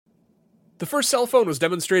The first cell phone was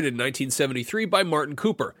demonstrated in 1973 by Martin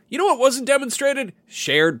Cooper. You know what wasn't demonstrated?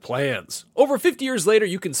 Shared plans. Over 50 years later,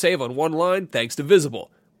 you can save on one line thanks to Visible.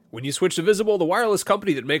 When you switch to Visible, the wireless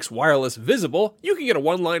company that makes wireless visible, you can get a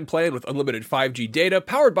one-line plan with unlimited 5G data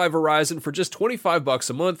powered by Verizon for just $25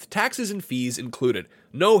 a month, taxes and fees included.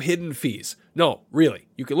 No hidden fees. No, really.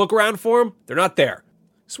 You can look around for them. They're not there.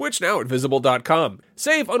 Switch now at Visible.com.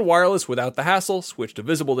 Save on wireless without the hassle. Switch to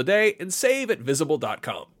Visible today and save at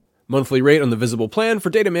Visible.com. Monthly rate on the Visible plan for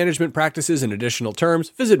data management practices and additional terms.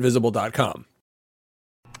 Visit Visible.com.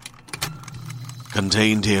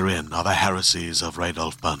 Contained herein are the heresies of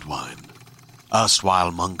Radolf Burntwine,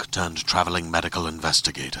 erstwhile monk turned traveling medical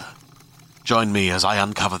investigator. Join me as I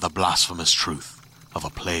uncover the blasphemous truth of a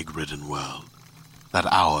plague-ridden world, that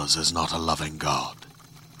ours is not a loving God,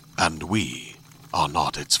 and we are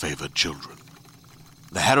not its favored children.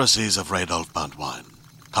 The heresies of Radolf Burntwine,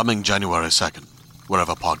 coming January 2nd,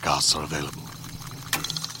 wherever podcasts are available.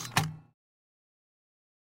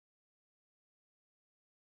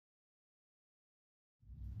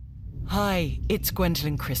 Hi, it's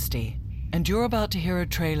Gwendolyn Christie, and you're about to hear a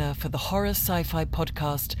trailer for the horror sci-fi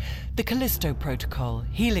podcast, The Callisto Protocol,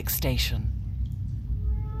 Helix Station.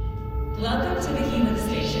 Welcome to the Helix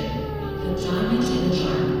Station, the diamond in the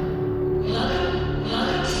dark.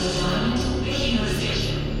 Welcome to the diamond, the Helix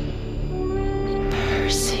Station.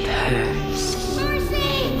 Percy!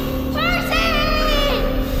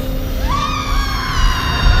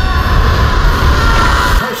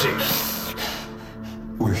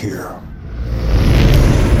 We're here.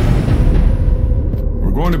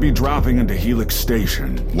 We're going to be dropping into Helix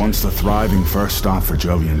Station, once the thriving first stop for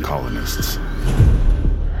Jovian colonists.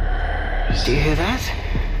 Do you hear that?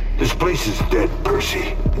 This place is dead,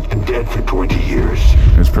 Percy. It's been dead for 20 years.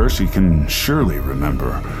 As Percy can surely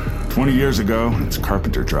remember, 20 years ago, its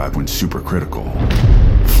Carpenter Drive went supercritical,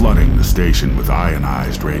 flooding the station with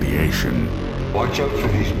ionized radiation. Watch out for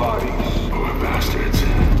these bodies. Poor bastards.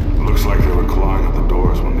 Looks like they were clawing at the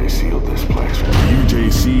doors when they sealed this place. The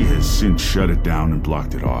UJC has since shut it down and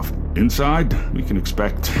blocked it off. Inside, we can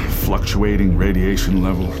expect fluctuating radiation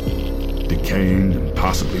levels, decaying and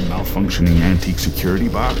possibly malfunctioning antique security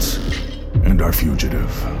bots, and our fugitive,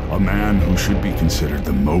 a man who should be considered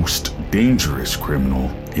the most dangerous criminal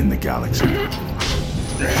in the galaxy.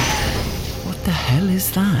 What the hell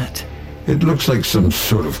is that? It looks like some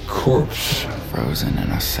sort of corpse. Frozen in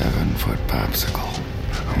a 7-foot popsicle.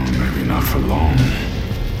 Oh, maybe not for long.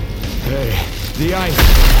 Hey, the ice!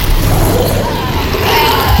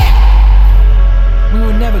 We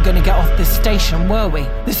were never going to get off this station, were we?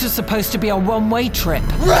 This was supposed to be a one-way trip.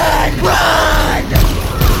 Run!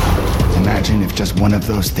 Imagine if just one of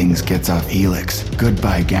those things gets off Helix.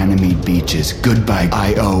 Goodbye Ganymede beaches. Goodbye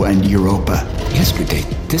Io and Europa. Yesterday,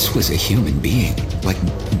 this was a human being, like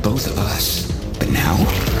both of us. But now?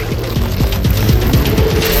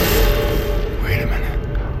 Wait a minute.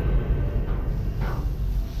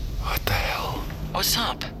 What the hell? What's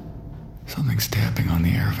up? Something's tapping on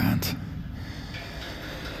the air vents.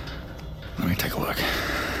 Let me take a look.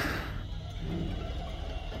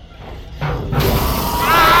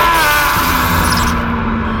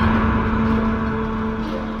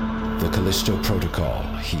 The Callisto Protocol,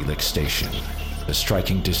 Helix Station. The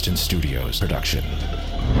Striking Distance Studios production.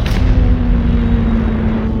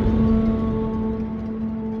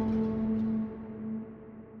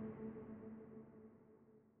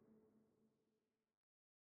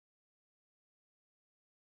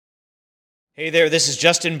 Hey there, this is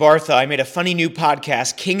Justin Bartha. I made a funny new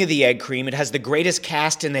podcast, King of the Egg Cream. It has the greatest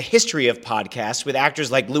cast in the history of podcasts with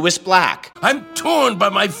actors like Louis Black. I'm torn by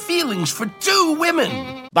my feelings for two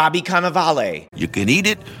women. Bobby Cannavale. You can eat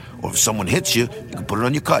it, or if someone hits you, you can put it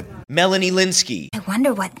on your cut. Melanie Linsky. I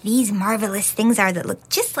wonder what these marvelous things are that look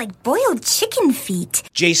just like boiled chicken feet.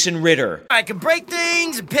 Jason Ritter. I can break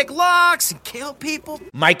things and pick locks and kill people.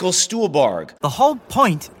 Michael Stuhlbarg. The whole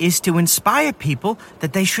point is to inspire people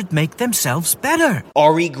that they should make themselves better.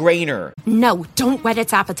 Ari Grainer. No, don't whet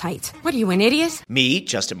its appetite. What are you, an idiot? Me,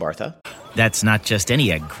 Justin Bartha. That's not just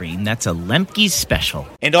any egg cream, that's a Lemke's special.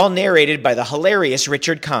 And all narrated by the hilarious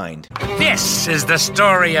Richard Kind. This is the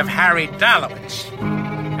story of Harry Dalowitz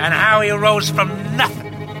and how he rose from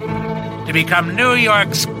nothing to become New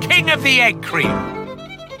York's King of the Egg Cream.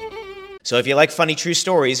 So if you like funny true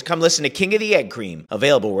stories, come listen to King of the Egg Cream,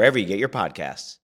 available wherever you get your podcasts.